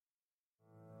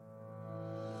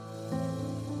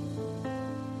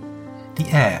The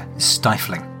air is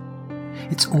stifling.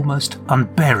 It's almost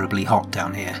unbearably hot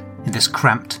down here, in this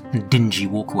cramped and dingy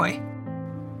walkway.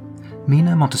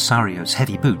 Mina Montessario's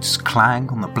heavy boots clang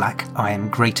on the black iron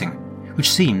grating, which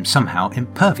seems somehow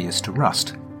impervious to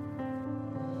rust.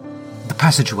 The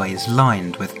passageway is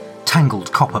lined with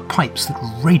tangled copper pipes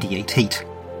that radiate heat.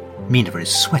 Mina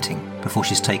is sweating before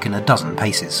she's taken a dozen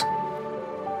paces.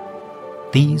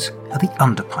 These are the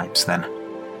underpipes, then,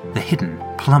 the hidden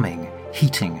plumbing,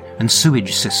 heating and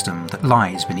sewage system that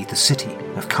lies beneath the city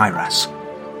of Kairas,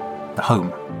 the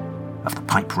home of the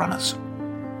pipe runners.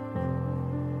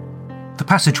 The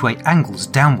passageway angles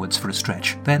downwards for a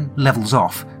stretch, then levels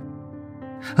off.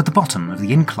 At the bottom of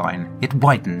the incline, it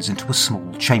widens into a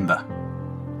small chamber.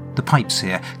 The pipes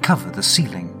here cover the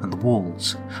ceiling and the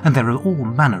walls, and there are all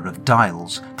manner of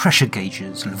dials, pressure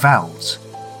gauges and valves.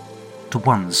 To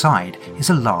one side is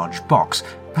a large box,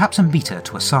 perhaps a metre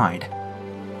to a side.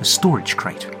 A storage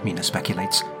crate, Mina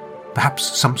speculates,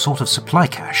 perhaps some sort of supply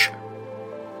cache.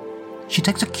 She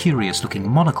takes a curious-looking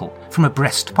monocle from a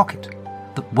breast pocket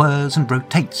that whirs and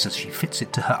rotates as she fits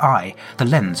it to her eye, the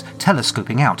lens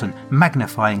telescoping out and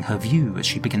magnifying her view as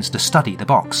she begins to study the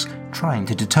box, trying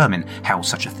to determine how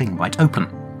such a thing might open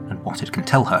and what it can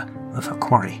tell her of her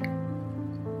quarry.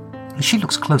 As she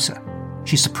looks closer,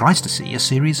 she's surprised to see a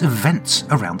series of vents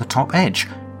around the top edge,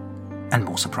 and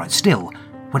more surprised still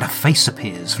when a face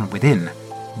appears from within,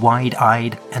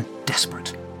 wide-eyed and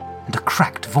desperate, and a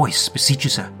cracked voice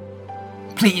beseeches her.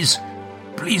 Please,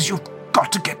 you've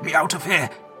got to get me out of here.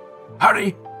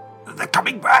 Hurry, they're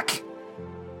coming back.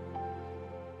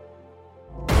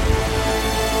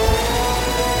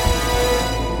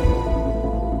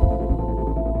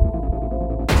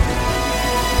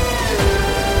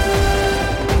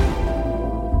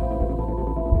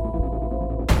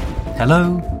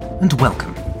 Hello and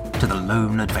welcome to The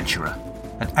Lone Adventurer,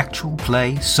 an actual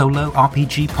play solo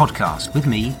RPG podcast with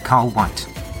me, Carl White.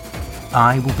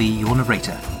 I will be your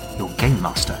narrator, your game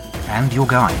master, and your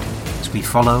guide as we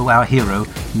follow our hero,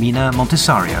 Mina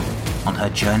Montessario, on her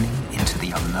journey into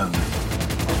the unknown.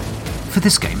 For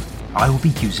this game, I will be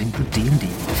using the D&D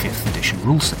 5th edition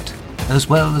rule set, as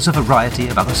well as a variety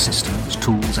of other systems,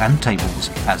 tools, and tables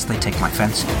as they take my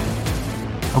fancy.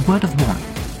 A word of warning.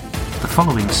 The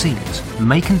following scenes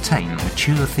may contain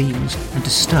mature themes and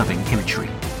disturbing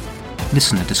imagery.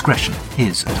 Listener discretion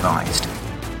is advised.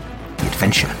 The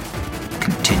adventure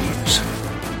continues.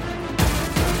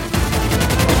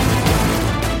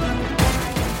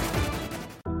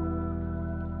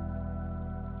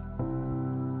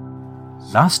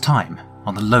 Last time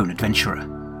on The Lone Adventurer,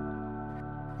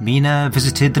 Mina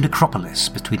visited the necropolis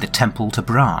between the temple to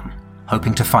Bran,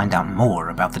 hoping to find out more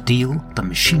about the deal the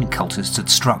machine cultists had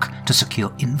struck to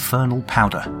secure infernal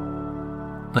powder.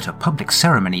 But a public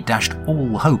ceremony dashed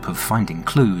all hope of finding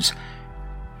clues.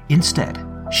 Instead,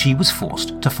 she was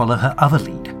forced to follow her other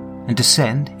lead and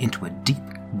descend into a deep,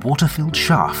 water-filled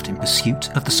shaft in pursuit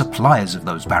of the suppliers of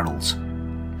those barrels,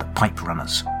 the pipe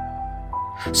runners.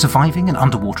 Surviving an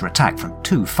underwater attack from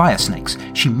 2 fire snakes,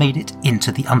 she made it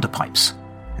into the underpipes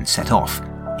and set off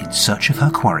in search of her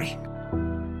quarry.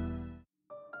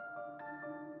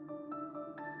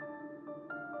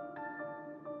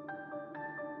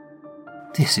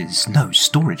 This is no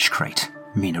storage crate,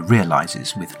 Mina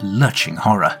realizes with lurching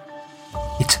horror.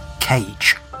 It's a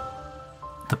cage.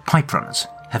 The pipe runners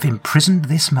have imprisoned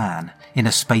this man in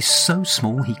a space so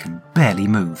small he can barely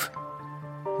move.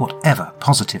 Whatever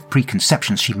positive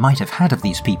preconceptions she might have had of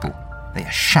these people, they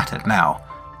are shattered now.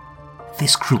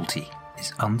 This cruelty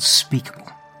is unspeakable.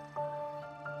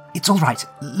 It's all right.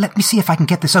 Let me see if I can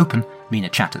get this open, Mina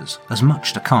chatters, as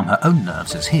much to calm her own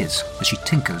nerves as his, as she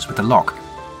tinkers with the lock.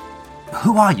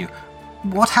 Who are you?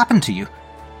 What happened to you?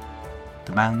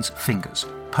 The man's fingers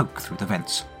poke through the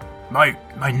vents. My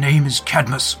name is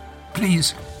Cadmus.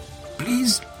 Please,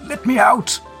 let me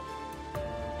out.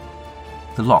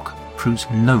 The lock proves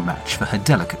no match for her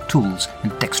delicate tools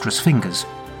and dexterous fingers.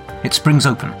 It springs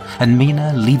open, and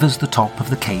Mina levers the top of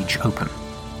the cage open.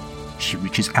 She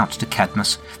reaches out to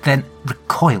Cadmus, then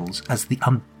recoils as the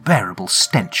unbearable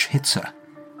stench hits her.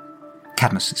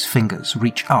 Cadmus's fingers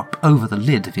reach up over the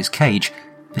lid of his cage,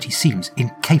 but he seems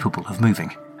incapable of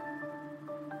moving.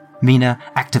 Mina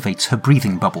activates her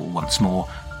breathing bubble once more,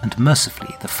 and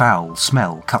mercifully the foul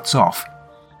smell cuts off.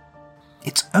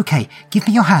 It's okay, give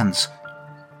me your hands.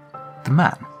 The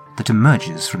man that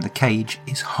emerges from the cage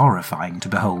is horrifying to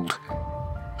behold.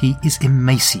 He is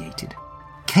emaciated,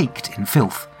 caked in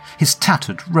filth, his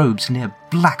tattered robes near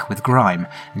black with grime,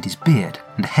 and his beard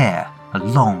and hair are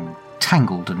long,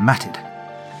 tangled and matted.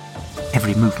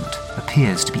 Every movement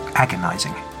appears to be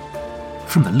agonizing.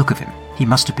 From the look of him, he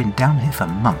must have been down here for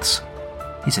months,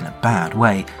 is in a bad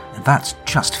way, and that's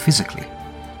just physically.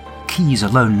 Keyes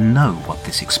alone know what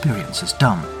this experience has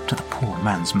done to the poor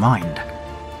man's mind.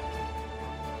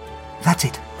 "That's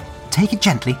it. Take it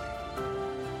gently."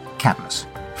 Cadmus,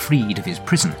 freed of his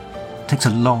prison, takes a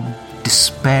long,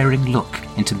 despairing look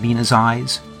into Mina's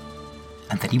eyes,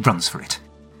 and then he runs for it.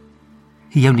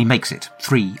 He only makes it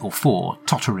 3 or 4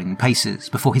 tottering paces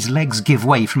before his legs give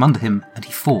way from under him and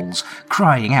he falls,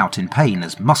 crying out in pain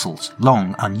as muscles,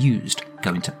 long unused,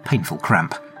 go into painful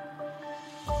cramp.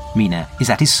 Mina is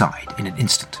at his side in an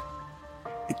instant.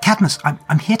 "Cadmus,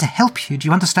 I'm here to help you, do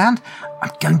you understand?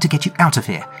 I'm going to get you out of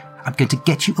here. I'm going to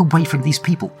get you away from these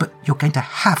people, but you're going to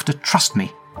have to trust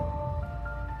me."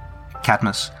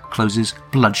 Cadmus closes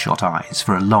bloodshot eyes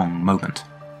for a long moment,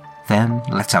 then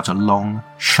lets out a long,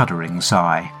 shuddering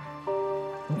sigh.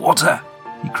 "Water,"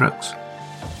 he croaks.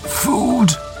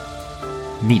 "Food."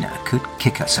 Mina could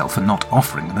kick herself for not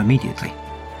offering them immediately.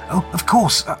 "Oh, of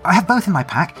course, I have both in my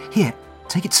pack. Here,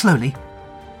 take it slowly."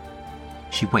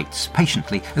 She waits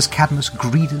patiently as Cadmus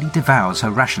greedily devours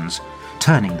her rations,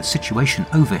 turning the situation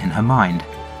over in her mind.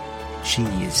 She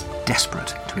is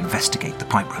desperate to investigate the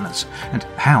pipe runners and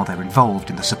how they're involved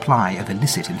in the supply of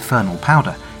illicit infernal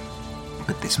powder.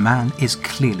 But this man is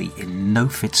clearly in no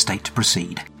fit state to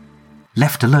proceed.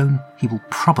 Left alone, he will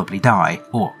probably die,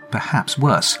 or perhaps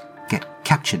worse, get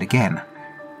captured again.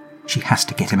 She has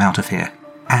to get him out of here,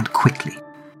 and quickly.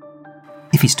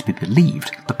 If he's to be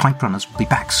believed, the pipe runners will be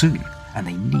back soon, and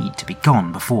they need to be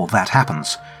gone before that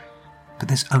happens. But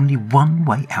there's only one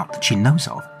way out that she knows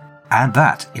of, and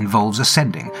that involves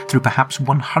ascending through perhaps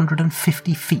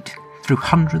 150 feet, through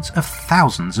hundreds of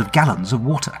thousands of gallons of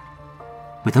water,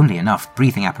 with only enough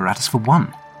breathing apparatus for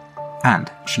one.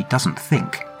 And she doesn't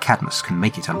think Cadmus can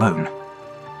make it alone.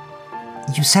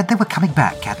 "You said they were coming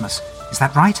back, Cadmus. Is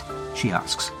that right?" she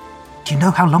asks. "Do you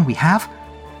know how long we have?"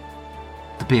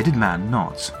 The bearded man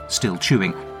nods, still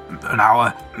chewing. "An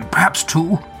hour, perhaps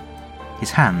 2.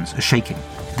 His hands are shaking.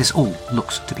 This all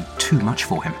looks to be too much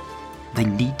for him. They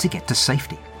need to get to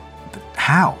safety. But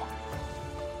how?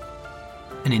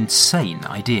 An insane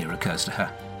idea occurs to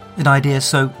her. An idea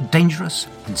so dangerous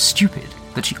and stupid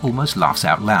that she almost laughs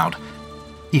out loud.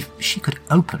 If she could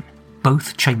open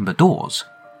both chamber doors,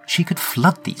 she could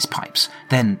flood these pipes,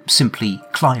 then simply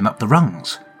climb up the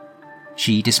rungs.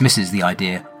 She dismisses the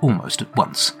idea almost at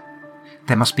once.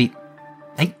 There must be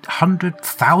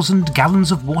 800,000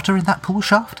 gallons of water in that pool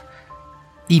shaft?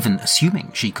 Even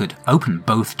assuming she could open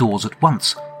both doors at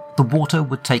once, the water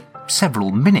would take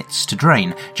several minutes to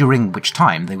drain, during which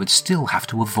time they would still have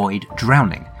to avoid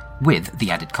drowning, with the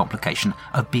added complication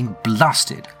of being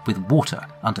blasted with water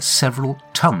under several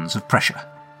tons of pressure.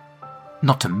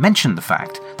 Not to mention the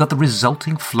fact that the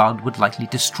resulting flood would likely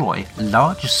destroy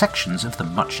large sections of the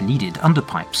much-needed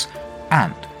underpipes,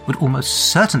 and would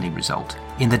almost certainly result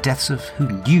in the deaths of who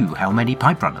knew how many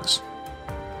pipe runners.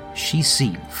 She's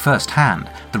seen firsthand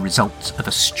the results of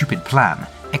a stupid plan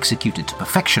executed to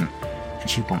perfection, and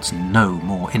she wants no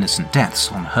more innocent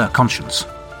deaths on her conscience.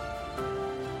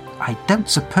 "I don't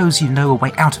suppose you know a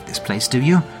way out of this place, do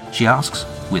you?" she asks,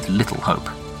 with little hope.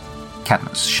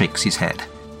 Cadmus shakes his head.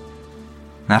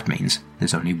 That means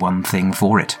there's only one thing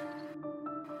for it.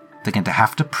 They're going to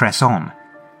have to press on,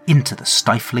 into the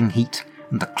stifling heat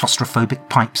and the claustrophobic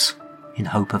pipes, in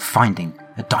hope of finding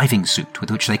a diving suit with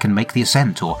which they can make the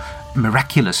ascent, or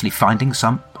miraculously finding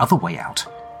some other way out.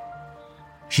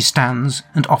 She stands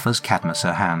and offers Cadmus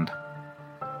her hand.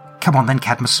 "Come on then,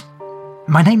 Cadmus.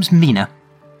 My name's Mina,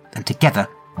 and together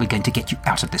we're going to get you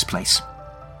out of this place.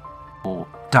 Or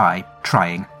die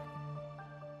trying."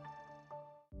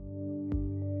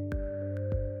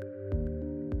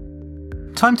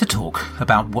 Time to talk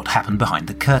about what happened behind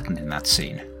the curtain in that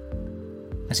scene.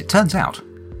 As it turns out,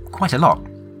 quite a lot.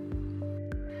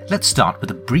 Let's start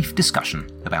with a brief discussion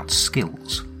about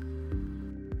skills.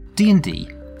 D&D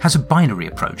has a binary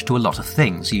approach to a lot of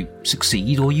things. You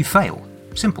succeed or you fail.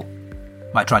 Simple.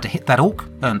 I try to hit that orc,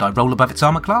 and I roll above its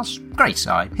armor class. Great,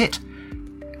 I hit.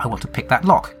 I want to pick that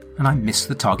lock, and I miss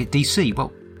the target DC.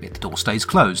 Well, the door stays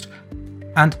closed.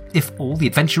 And if all the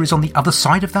adventure is on the other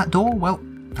side of that door, well,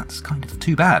 that's kind of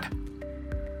too bad.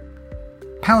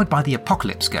 Powered by the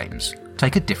Apocalypse games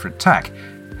take a different tack.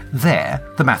 There,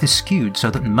 the math is skewed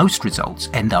so that most results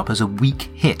end up as a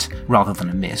weak hit rather than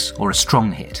a miss or a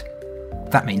strong hit.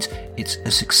 That means it's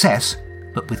a success,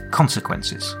 but with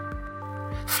consequences.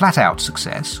 Flat-out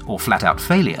success or flat-out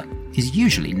failure is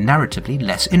usually narratively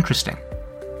less interesting.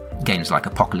 Games like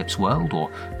Apocalypse World or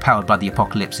powered by the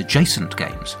Apocalypse adjacent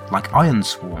games like Iron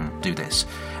Swarm do this,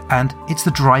 and it's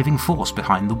the driving force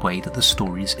behind the way that the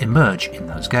stories emerge in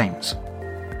those games.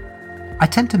 I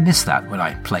tend to miss that when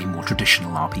I play more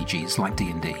traditional RPGs like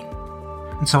D&D.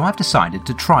 And so I've decided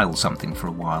to trial something for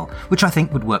a while, which I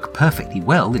think would work perfectly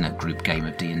well in a group game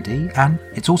of D&D, and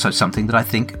it's also something that I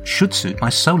think should suit my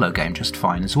solo game just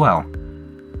fine as well.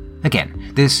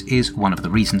 Again, this is one of the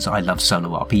reasons I love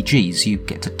solo RPGs. You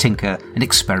get to tinker and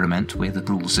experiment with the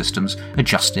rule systems,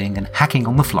 adjusting and hacking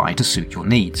on the fly to suit your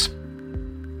needs.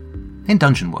 In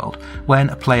Dungeon World, when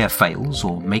a player fails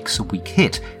or makes a weak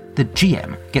hit, the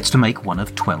GM gets to make one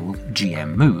of 12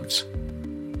 GM moves.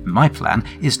 My plan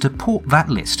is to port that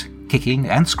list, kicking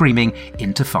and screaming,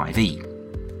 into 5e.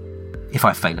 If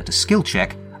I fail at a skill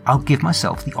check, I'll give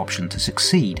myself the option to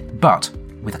succeed, but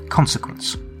with a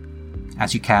consequence.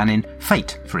 As you can in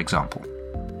Fate, for example.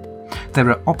 There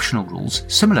are optional rules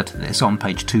similar to this on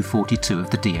page 242 of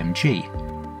the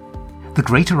DMG. The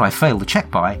greater I fail the check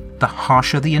by, the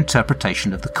harsher the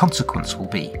interpretation of the consequence will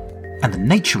be, and the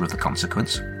nature of the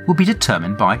consequence will be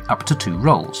determined by up to 2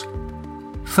 rolls.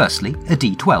 Firstly, a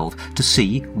d12 to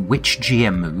see which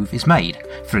GM move is made,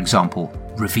 for example,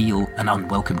 reveal an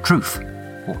unwelcome truth,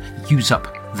 or use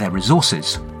up their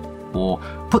resources, or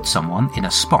put someone in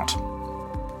a spot.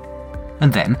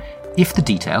 And then, if the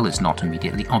detail is not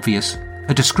immediately obvious,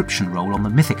 a description roll on the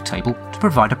mythic table to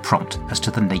provide a prompt as to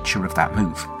the nature of that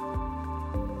move.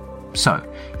 So,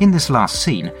 in this last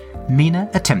scene, Mina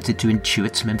attempted to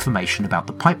intuit some information about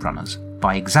the pipe runners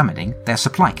by examining their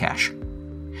supply cache.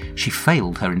 She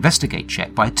failed her investigate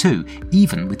check by 2,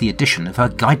 even with the addition of her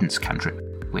guidance cantrip,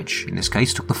 which in this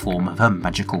case took the form of her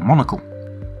magical monocle.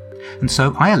 And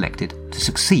so I elected to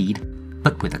succeed,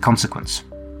 but with a consequence.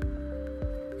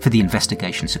 For the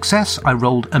investigation success, I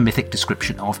rolled a mythic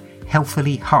description of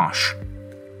healthily harsh.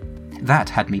 That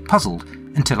had me puzzled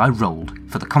until I rolled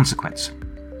for the consequence.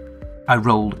 I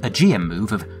rolled a GM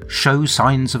move of show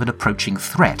signs of an approaching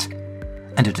threat,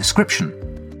 and a description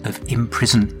of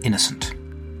imprison innocent.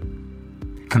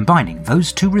 Combining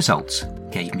those 2 results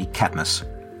gave me Cadmus,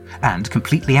 and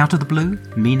completely out of the blue,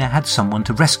 Mina had someone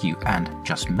to rescue and,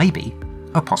 just maybe,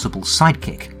 a possible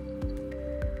sidekick.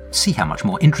 See how much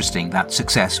more interesting that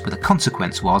success with a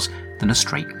consequence was than a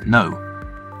straight no.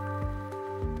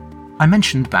 I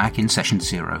mentioned back in session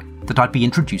 0 that I'd be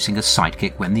introducing a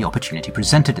sidekick when the opportunity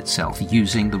presented itself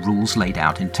using the rules laid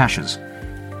out in Tasha's.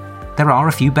 There are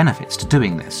a few benefits to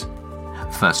doing this.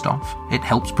 First off, it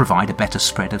helps provide a better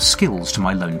spread of skills to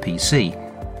my lone PC.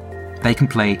 They can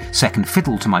play second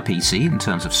fiddle to my PC in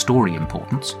terms of story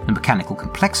importance and mechanical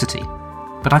complexity,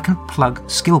 but I can plug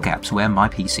skill gaps where my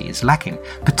PC is lacking,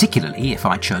 particularly if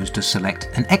I chose to select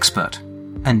an expert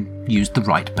and used the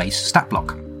right base stat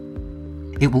block.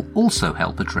 It will also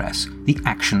help address the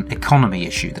action economy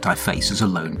issue that I face as a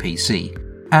lone PC,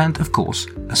 and of course,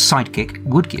 a sidekick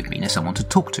would give me someone to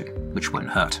talk to, which won't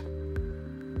hurt.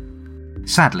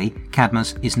 Sadly,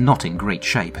 Cadmus is not in great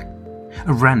shape.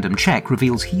 A random check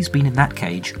reveals he's been in that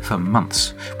cage for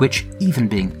months, which, even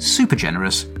being super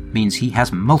generous, means he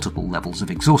has multiple levels of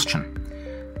exhaustion.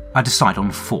 I decide on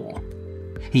 4.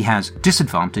 He has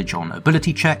disadvantage on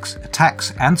ability checks,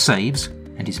 attacks and saves,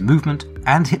 and his movement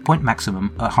and hit point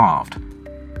maximum are halved.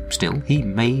 Still, he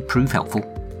may prove helpful.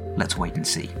 Let's wait and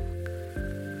see.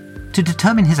 To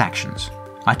determine his actions,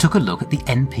 I took a look at the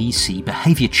NPC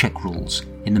behaviour check rules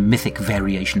in the Mythic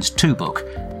Variations 2 book,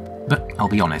 but I'll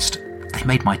be honest, they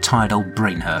made my tired old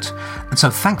brain hurt, and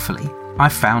so thankfully I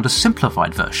found a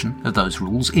simplified version of those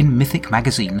rules in Mythic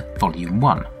Magazine Volume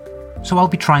 1, so I'll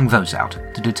be trying those out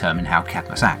to determine how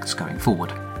Cadmus acts going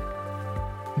forward.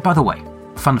 By the way,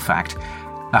 fun fact,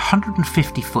 a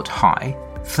 150-foot high,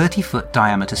 30-foot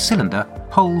diameter cylinder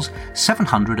holds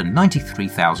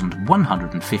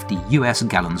 793,150 US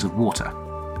gallons of water,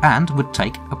 and would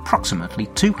take approximately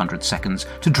 200 seconds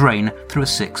to drain through a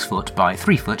 6-foot by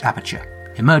 3-foot aperture,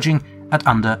 emerging at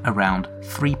under around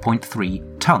 3.3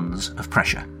 tons of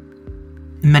pressure.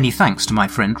 Many thanks to my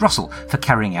friend Russell for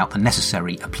carrying out the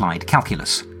necessary applied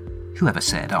calculus. Whoever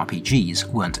said RPGs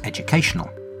weren't educational?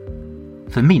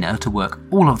 For Mina to work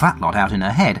all of that lot out in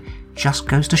her head just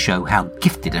goes to show how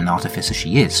gifted an artificer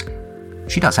she is.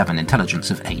 She does have an intelligence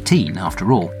of 18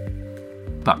 after all.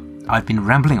 But I've been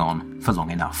rambling on for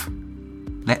long enough.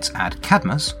 Let's add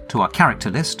Cadmus to our character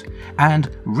list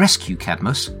and rescue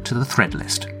Cadmus to the thread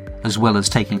list, as well as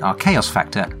taking our chaos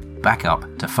factor back up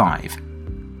to 5.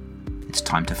 It's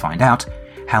time to find out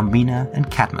how Mina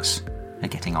and Cadmus are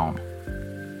getting on.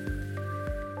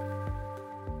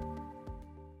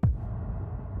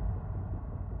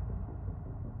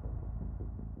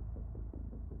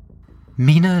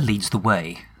 Mina leads the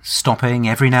way, stopping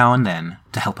every now and then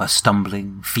to help her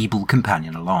stumbling, feeble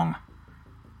companion along.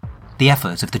 The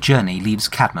effort of the journey leaves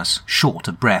Cadmus short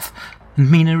of breath, and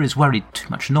Mina is worried too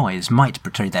much noise might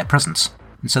betray their presence,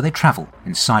 and so they travel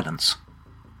in silence.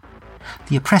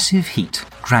 The oppressive heat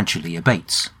gradually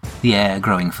abates, the air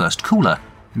growing first cooler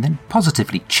and then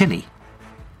positively chilly.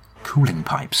 Cooling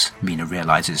pipes, Mina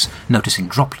realizes, noticing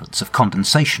droplets of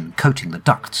condensation coating the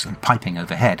ducts and piping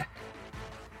overhead.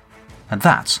 And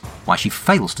that's why she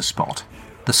fails to spot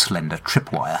the slender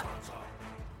tripwire.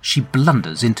 She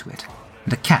blunders into it,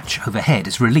 and a catch overhead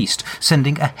is released,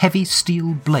 sending a heavy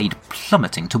steel blade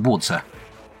plummeting towards her.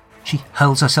 She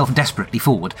hurls herself desperately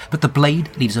forward, but the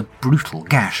blade leaves a brutal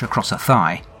gash across her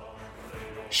thigh.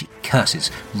 She curses,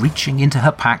 reaching into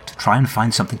her pack to try and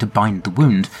find something to bind the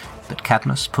wound, but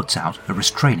Cadmus puts out a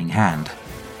restraining hand.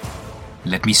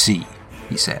 "Let me see,"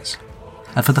 he says,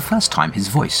 and for the first time his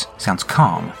voice sounds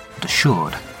calm and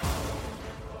assured.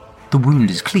 The wound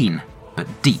is clean,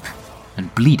 but deep,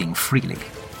 and bleeding freely.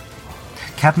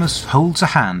 Cadmus holds a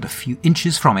hand a few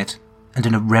inches from it, and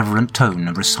in a reverent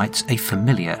tone recites a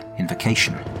familiar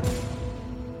invocation.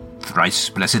 "Thrice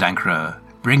blessed Anchor,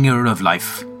 bringer of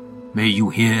life, may you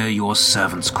hear your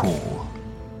servant's call."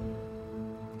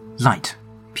 Light,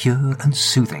 pure and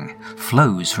soothing,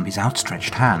 flows from his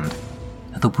outstretched hand,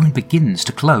 and the wound begins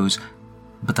to close,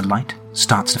 but the light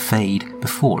starts to fade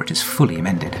before it is fully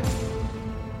mended.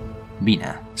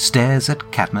 Mina stares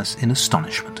at Cadmus in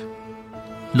astonishment.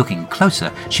 Looking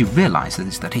closer, she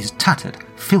realizes that his tattered,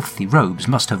 filthy robes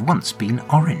must have once been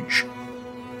orange.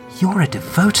 "You're a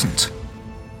devotant."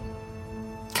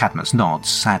 Cadmus nods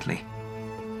sadly.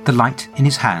 The light in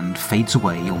his hand fades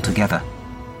away altogether.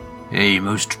 "A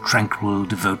most tranquil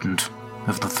devotant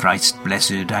of the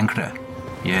thrice-blessed Anchor,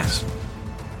 yes."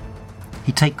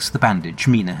 He takes the bandage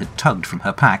Mina had tugged from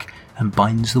her pack and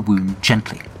binds the wound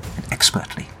gently and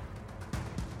expertly.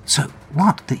 "So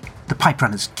what, the pipe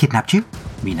runners kidnapped you?"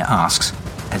 Mina asks,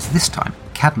 as this time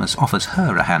Cadmus offers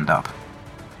her a hand up.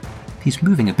 He's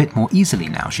moving a bit more easily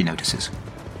now, she notices.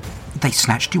 "They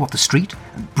snatched you off the street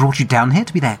and brought you down here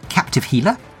to be their captive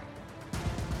healer?"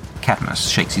 Cadmus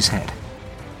shakes his head.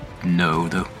 "No,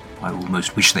 though I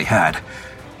almost wish they had.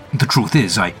 The truth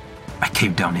is, I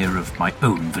came down here of my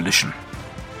own volition.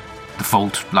 The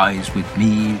fault lies with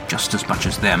me just as much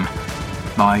as them.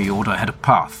 My order had a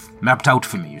path mapped out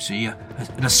for me, you see,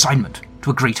 an assignment to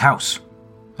a great house.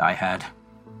 I had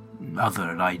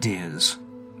other ideas."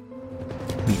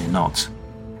 Mina nods.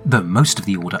 Though most of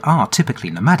the Order are typically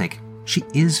nomadic, she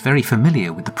is very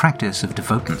familiar with the practice of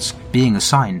devotants being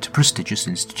assigned to prestigious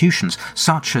institutions,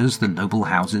 such as the noble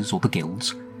houses or the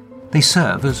guilds. They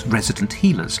serve as resident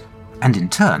healers, and in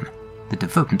turn, the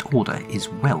devotant order is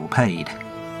well paid.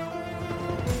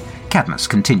 Cadmus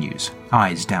continues,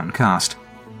 eyes downcast.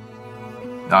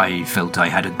 "I felt I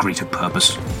had a greater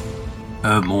purpose,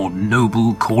 a more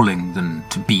noble calling than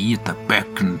to be at the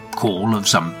beck and call of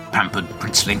some pampered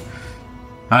princeling.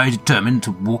 I determined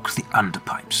to walk the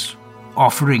underpipes,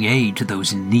 offering aid to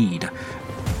those in need.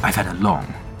 I've had a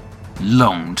long,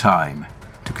 long time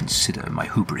to consider my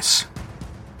hubris."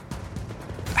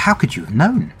 "How could you have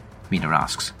known?" Mina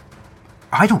asks.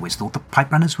 "I'd always thought the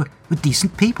pipe runners were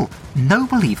decent people,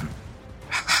 noble even.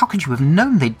 How could you have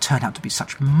known they'd turn out to be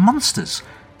such monsters?"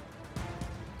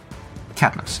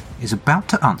 Cadmus is about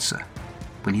to answer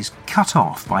when he's cut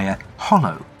off by a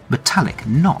hollow, metallic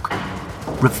knock,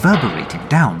 reverberating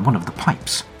down one of the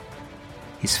pipes.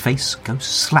 His face goes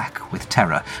slack with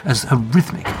terror as a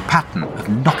rhythmic pattern of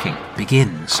knocking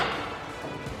begins.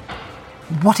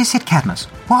 "What is it, Cadmus?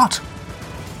 What?"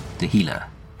 The healer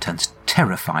turns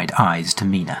terrified eyes to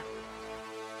Mina.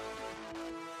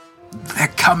 "They're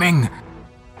coming!"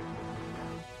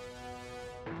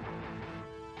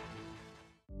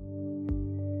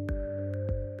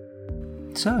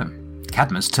 So,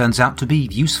 Cadmus turns out to be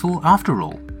useful after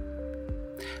all.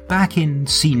 Back in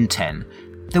Scene 10,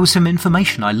 there was some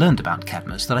information I learned about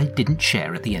Cadmus that I didn't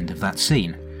share at the end of that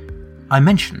scene. I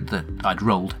mentioned that I'd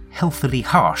rolled healthily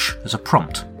harsh as a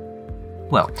prompt.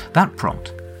 Well, that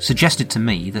prompt suggested to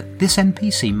me that this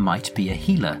NPC might be a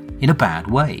healer in a bad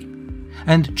way,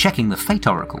 and checking the Fate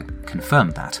Oracle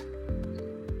confirmed that.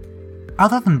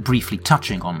 Other than briefly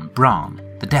touching on Bran,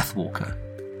 the Deathwalker,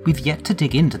 we've yet to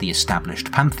dig into the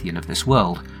established pantheon of this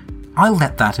world. I'll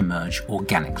let that emerge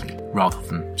organically, rather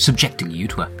than subjecting you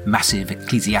to a massive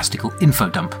ecclesiastical info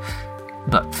dump.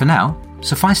 But for now,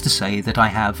 suffice to say that I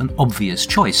have an obvious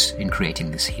choice in creating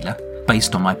this healer,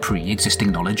 based on my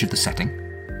pre-existing knowledge of the setting.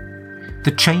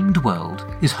 The Chained World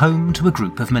is home to a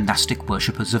group of monastic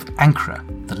worshippers of Ankra,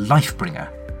 the Lifebringer,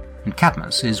 and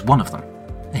Cadmus is one of them,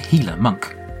 a healer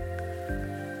monk.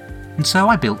 And so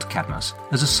I built Cadmus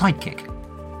as a sidekick.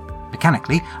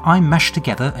 Mechanically, I meshed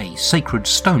together a sacred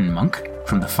stone monk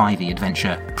from the 5e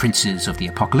adventure Princes of the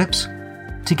Apocalypse,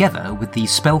 together with the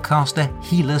Spellcaster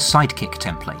Healer Sidekick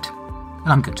template,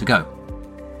 and I'm good to go.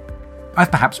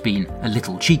 I've perhaps been a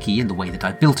little cheeky in the way that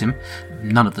I've built him.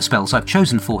 None of the spells I've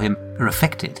chosen for him are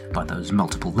affected by those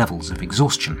multiple levels of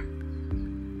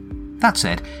exhaustion. That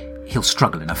said, he'll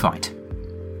struggle in a fight.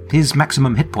 His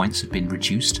maximum hit points have been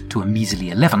reduced to a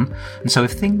measly 11, and so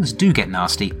if things do get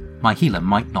nasty, my healer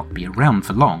might not be around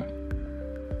for long.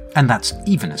 And that's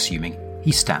even assuming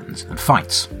he stands and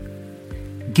fights.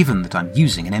 Given that I'm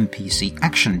using an NPC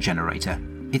action generator,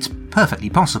 it's perfectly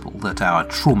possible that our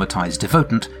traumatised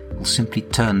devotant will simply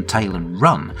turn tail and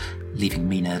run, leaving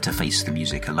Mina to face the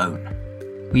music alone.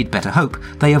 We'd better hope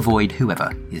they avoid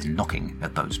whoever is knocking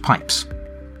at those pipes.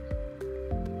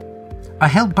 I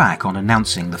held back on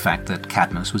announcing the fact that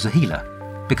Cadmus was a healer,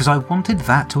 because I wanted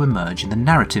that to emerge in the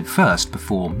narrative first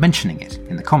before mentioning it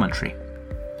in the commentary.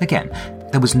 Again,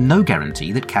 there was no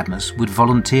guarantee that Cadmus would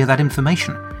volunteer that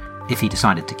information. If he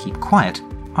decided to keep quiet,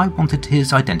 I wanted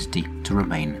his identity to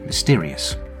remain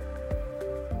mysterious.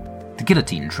 The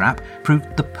guillotine trap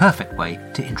proved the perfect way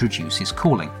to introduce his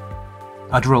calling.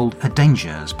 I'd rolled a danger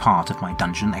as part of my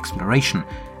dungeon exploration,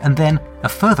 and then a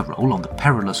further roll on the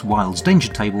Perilous Wilds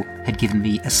danger table had given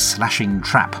me a slashing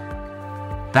trap.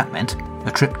 That meant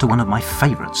a trip to one of my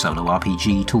favourite solo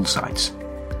RPG tool sites.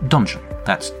 Donjon,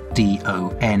 that's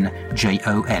Donjon.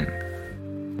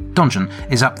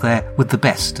 Donjon is up there with the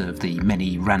best of the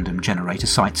many random generator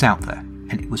sites out there,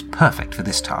 and it was perfect for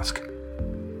this task.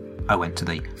 I went to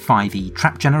the 5e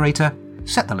trap generator,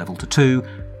 set the level to 2,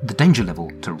 the danger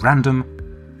level to random,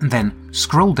 and then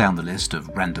scrolled down the list of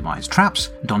randomised traps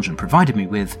Donjon provided me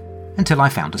with until I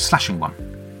found a slashing one.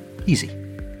 Easy.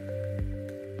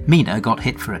 Mina got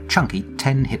hit for a chunky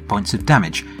 10 hit points of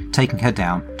damage, taking her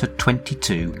down to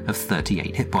 22 of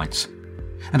 38 hit points,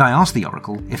 and I asked the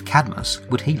Oracle if Cadmus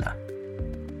would heal her.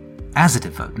 As a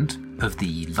devotant of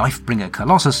the Lifebringer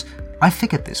Colossus, I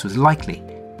figured this was likely,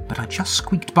 but I just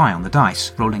squeaked by on the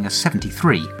dice, rolling a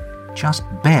 73, just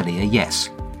barely a yes.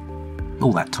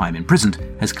 All that time imprisoned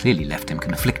has clearly left him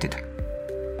conflicted.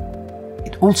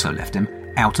 It also left him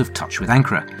out of touch with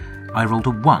Ankara. I rolled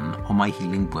a 1 on my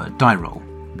healing word die roll,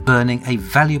 burning a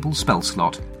valuable spell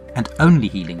slot and only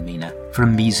healing Mina for a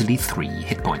measly 3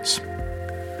 hit points.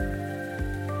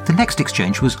 The next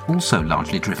exchange was also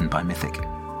largely driven by Mythic.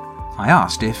 I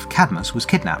asked if Cadmus was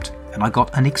kidnapped, and I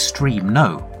got an extreme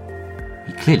no.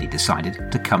 He clearly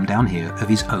decided to come down here of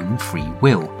his own free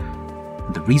will.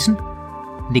 And the reason?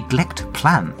 Neglect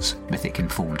plans, Mythic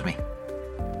informed me.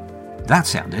 That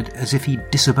sounded as if he'd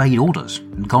disobeyed orders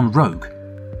and gone rogue.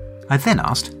 I then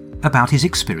asked about his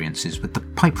experiences with the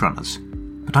pipe runners,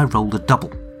 but I rolled a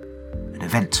double. An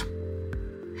event.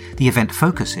 The event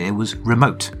focus here was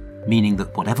remote, meaning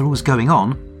that whatever was going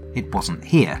on, it wasn't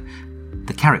here.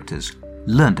 The characters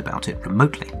learned about it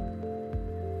remotely.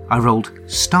 I rolled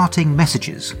starting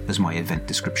messages as my event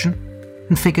description,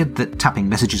 and figured that tapping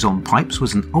messages on pipes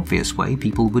was an obvious way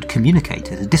people would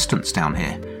communicate at a distance down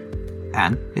here.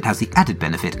 And it has the added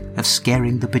benefit of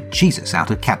scaring the bejesus out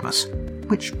of Cadmus,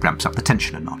 which ramps up the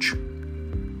tension a notch.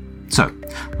 So,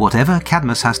 whatever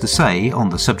Cadmus has to say on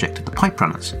the subject of the pipe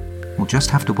runners, we'll just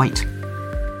have to wait.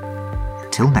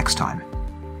 Until next time.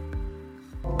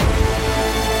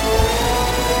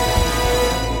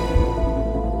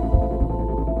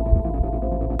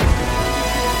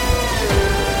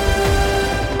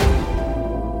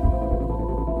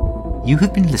 You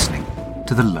have been listening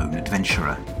to The Lone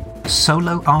Adventurer, a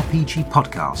solo RPG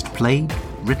podcast played,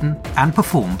 written and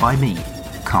performed by me,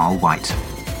 Carl White.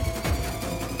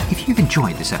 If you've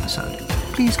enjoyed this episode,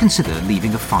 please consider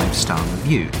leaving a 5-star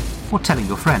review or telling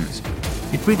your friends.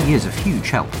 It really is of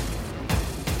huge help.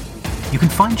 You can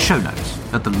find show notes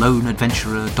at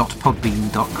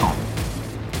theloneadventurer.podbean.com.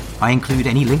 I include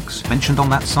any links mentioned on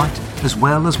that site, as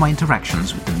well as my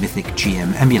interactions with the Mythic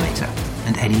GM emulator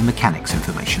and any mechanics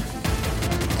information.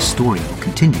 The story will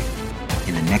continue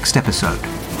in the next episode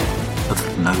of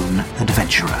The Lone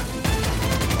Adventurer.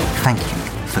 Thank you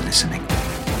for listening.